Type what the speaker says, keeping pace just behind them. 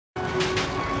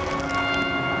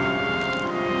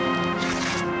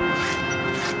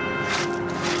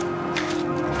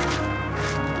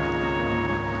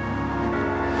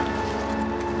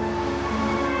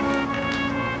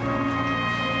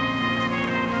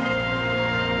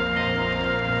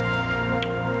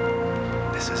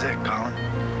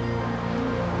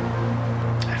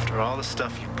the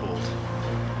stuff you pulled,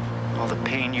 all the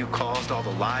pain you caused, all the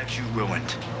lives you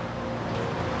ruined.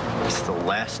 It's the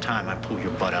last time I pull your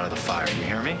butt out of the fire, you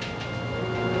hear me?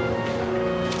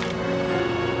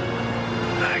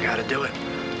 I gotta do it.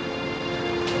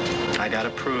 I gotta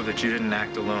prove that you didn't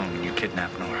act alone when you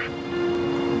kidnapped Nora.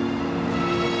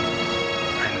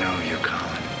 I know you,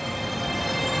 Colin.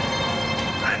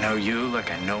 I know you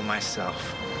like I know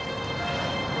myself.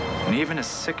 And even as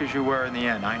sick as you were in the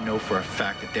end, I know for a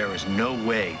fact that there is no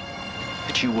way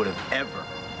that you would have ever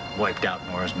wiped out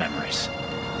Nora's memories.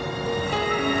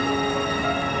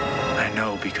 I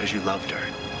know because you loved her.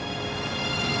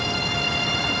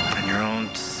 In your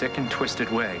own sick and twisted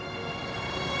way,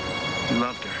 you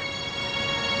loved her.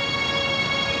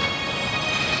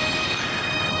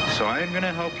 So I am going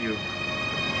to help you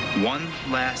one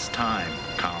last time,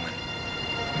 Colin.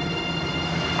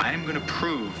 I am going to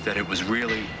prove that it was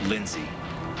really Lindsay.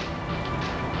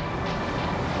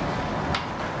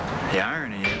 The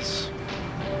irony is,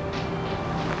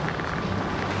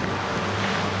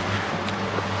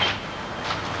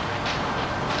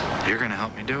 you're going to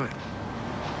help me do it.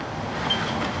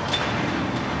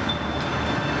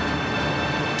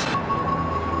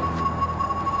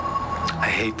 I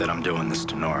hate that I'm doing this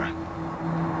to Nora.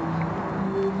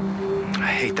 I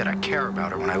hate that I care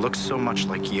about her when I look so much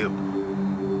like you.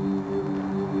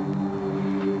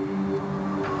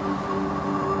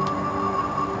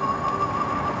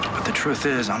 But the truth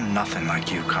is, I'm nothing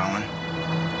like you, Colin.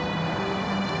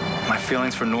 My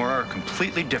feelings for Nora are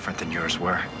completely different than yours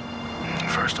were.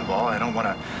 First of all, I don't want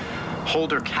to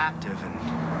hold her captive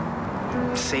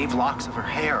and save locks of her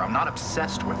hair. I'm not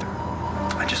obsessed with her.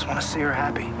 I just want to see her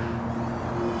happy.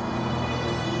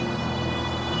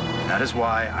 That is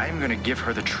why I am going to give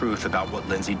her the truth about what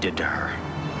Lindsay did to her.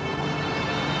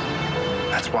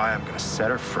 That's why I'm going to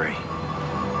set her free.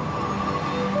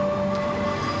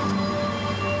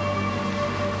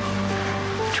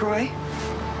 Troy?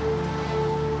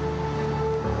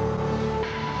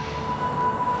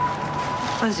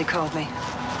 Lindsay called me.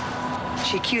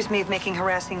 She accused me of making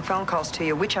harassing phone calls to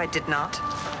you, which I did not.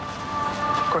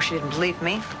 Of course, she didn't believe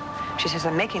me. She says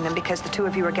I'm making them because the two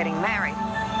of you are getting married.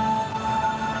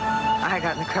 I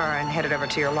got in the car and headed over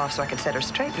to your loft so I could set her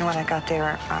straight. And when I got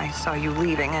there, I saw you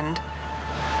leaving, and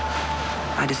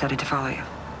I decided to follow you.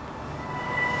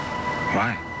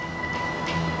 Why?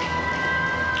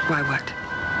 Why what?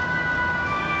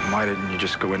 Why didn't you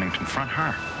just go in and confront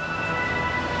her?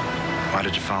 Why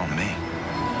did you follow me?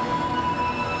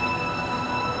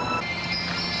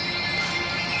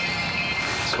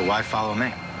 So why follow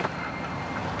me?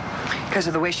 Because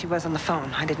of the way she was on the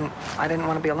phone. I didn't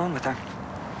want to be alone with her.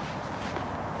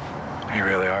 You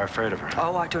really are afraid of her?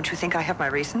 Oh, don't you think I have my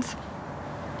reasons?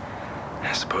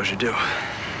 I suppose you do.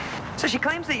 So she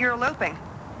claims that you're eloping.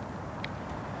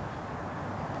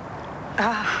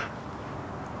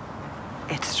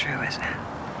 It's true, isn't it?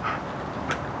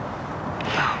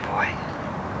 Oh,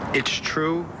 boy. It's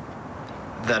true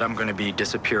that I'm going to be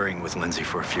disappearing with Lindsay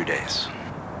for a few days.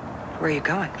 Where are you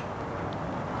going?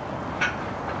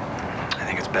 I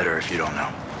think it's better if you don't know.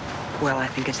 Well, I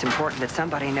think it's important that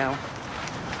somebody know.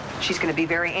 She's going to be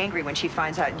very angry when she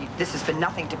finds out this has been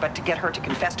nothing but to get her to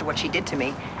confess to what she did to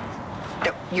me.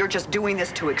 That you're just doing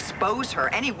this to expose her.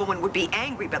 Any woman would be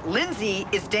angry, but Lindsay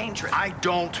is dangerous. I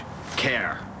don't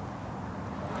care.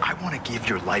 I want to give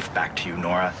your life back to you,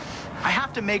 Nora. I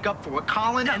have to make up for what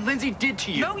Colin and Lindsay did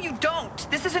to you. No, you don't.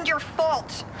 This isn't your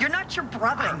fault. You're not your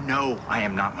brother. I know I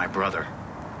am not my brother.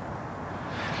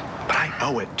 But I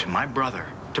owe it to my brother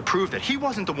to prove that he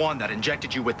wasn't the one that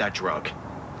injected you with that drug.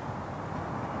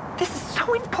 This is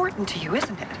so important to you,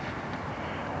 isn't it?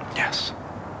 Yes.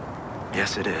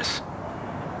 Yes, it is.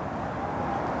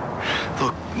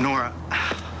 Look, Nora,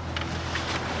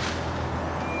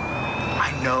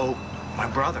 I know my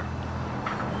brother.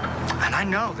 And I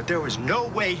know that there was no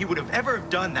way he would have ever have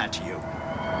done that to you.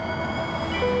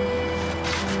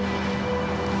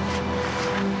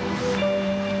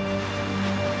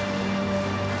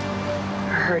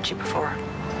 I heard you before.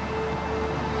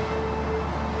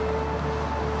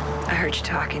 I heard you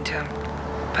talking to him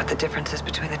about the differences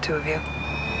between the two of you.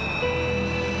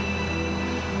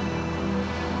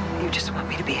 You just want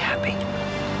me to be happy.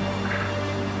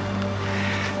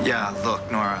 Yeah, look,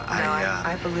 Nora,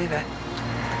 I believe it.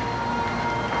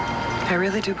 I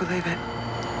really do believe it.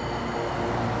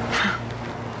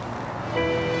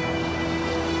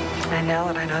 And now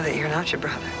that I know that you're not your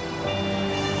brother,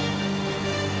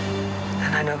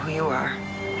 and I know who you are,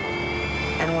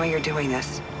 and why you're doing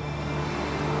this,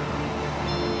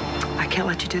 I can't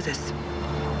let you do this.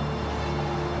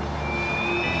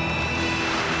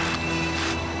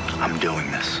 I'm doing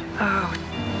this. Oh,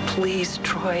 Please,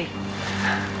 Troy.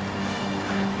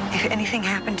 If anything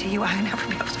happened to you, I'll never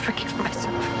be able to forgive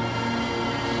myself.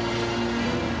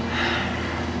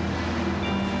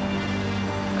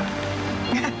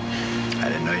 I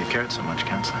didn't know you cared so much,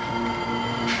 Counselor.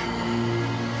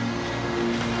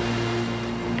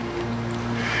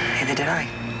 Neither did I.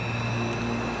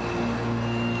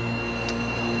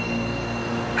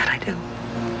 But I do.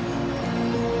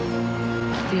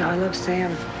 Yeah, I love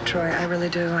Sam, Troy. I really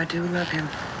do. I do love him.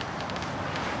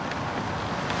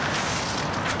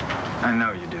 I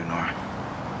know you do, Nora.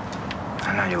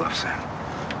 I know you love Sam.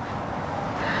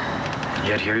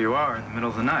 Yet here you are in the middle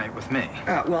of the night with me.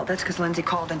 Well, that's because Lindsay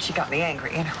called and she got me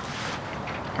angry, you know.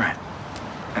 Right.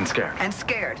 And scared. And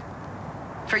scared.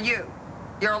 For you.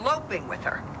 You're eloping with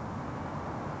her.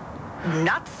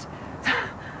 Nuts.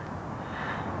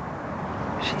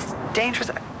 She's dangerous.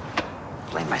 I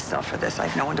blame myself for this. I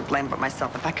have no one to blame but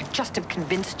myself. If I could just have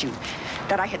convinced you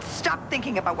that I had stopped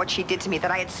thinking about what she did to me,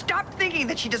 that I had stopped thinking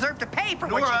that she deserved to pay for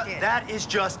what she did. Nora, that is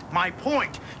just my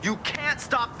point. You can't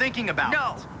stop thinking about it.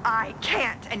 No, I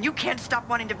can't. And you can't stop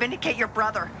wanting to vindicate your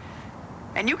brother.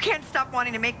 And you can't stop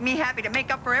wanting to make me happy, to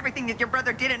make up for everything that your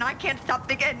brother did, and I can't stop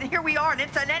thinking, and here we are, and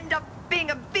it's an end up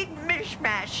being a big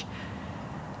mishmash.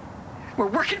 We're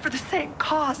working for the same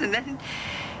cause, and then,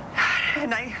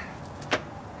 and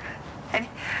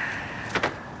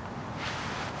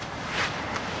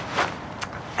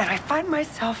I find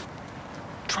myself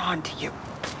drawn to you.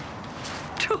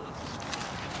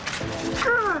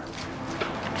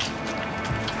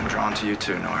 I'm drawn to you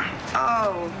too, Nora.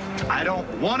 Oh. I don't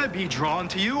want to be drawn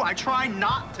to you. I try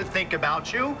not to think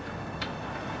about you.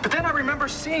 But then I remember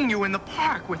seeing you in the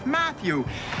park with Matthew,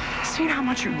 seeing how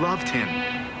much you loved him,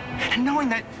 and knowing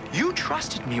that you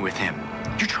trusted me with him.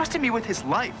 You trusted me with his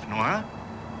life, Nora.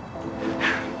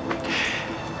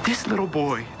 This little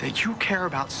boy that you care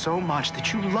about so much,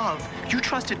 that you love, you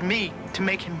trusted me to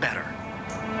make him better.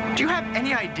 Do you have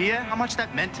any idea how much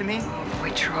that meant to me?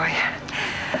 Boy, Troy.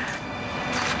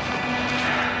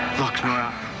 Look,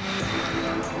 Nora,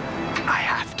 I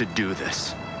have to do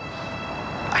this.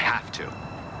 I have to.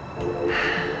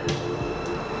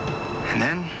 And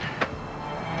then,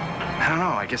 I don't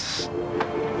know, I guess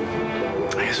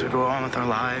we go on with our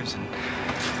lives, and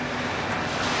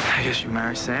I guess you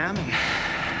marry Sam, and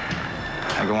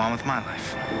I go on with my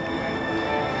life.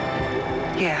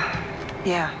 Yeah,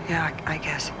 I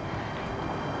guess.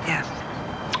 Yeah.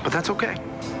 But that's okay.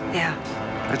 Yeah.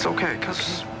 It's okay,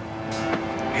 because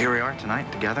here we are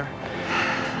tonight together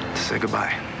to say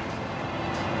goodbye.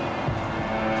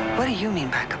 What do you mean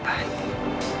by goodbye?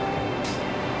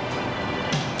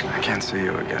 I can't see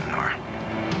you again, Nora.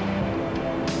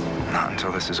 Not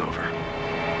until this is over.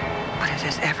 But is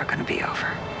this ever going to be over?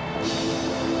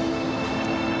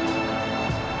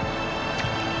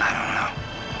 I don't know.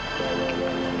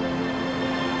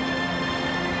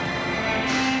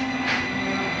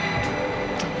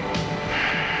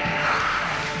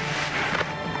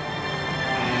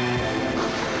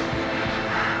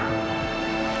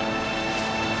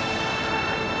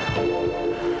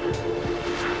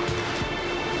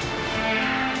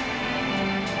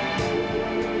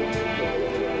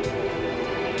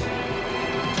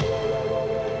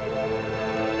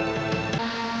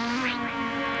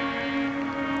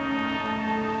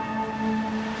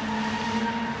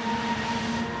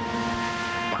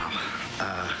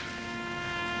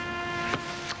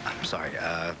 Sorry,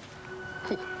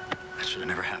 whew, that should have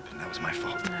never happened. That was my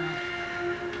fault. No.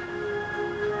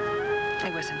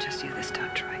 It wasn't just you this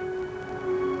time, Troy.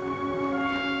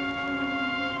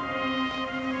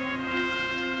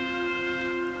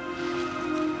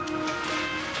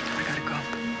 I gotta go.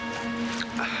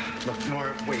 Look,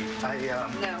 Nora, wait,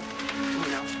 No.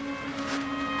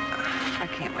 I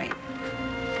can't wait.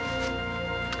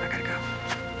 I gotta go.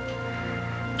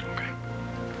 Okay.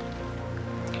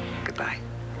 Goodbye.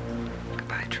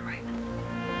 Goodbye, Troy.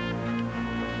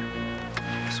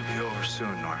 This will be over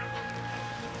soon, Nora.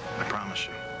 I promise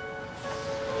you.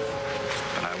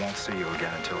 But I won't see you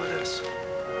again until it is.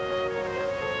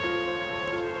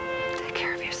 Take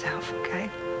care of yourself, okay?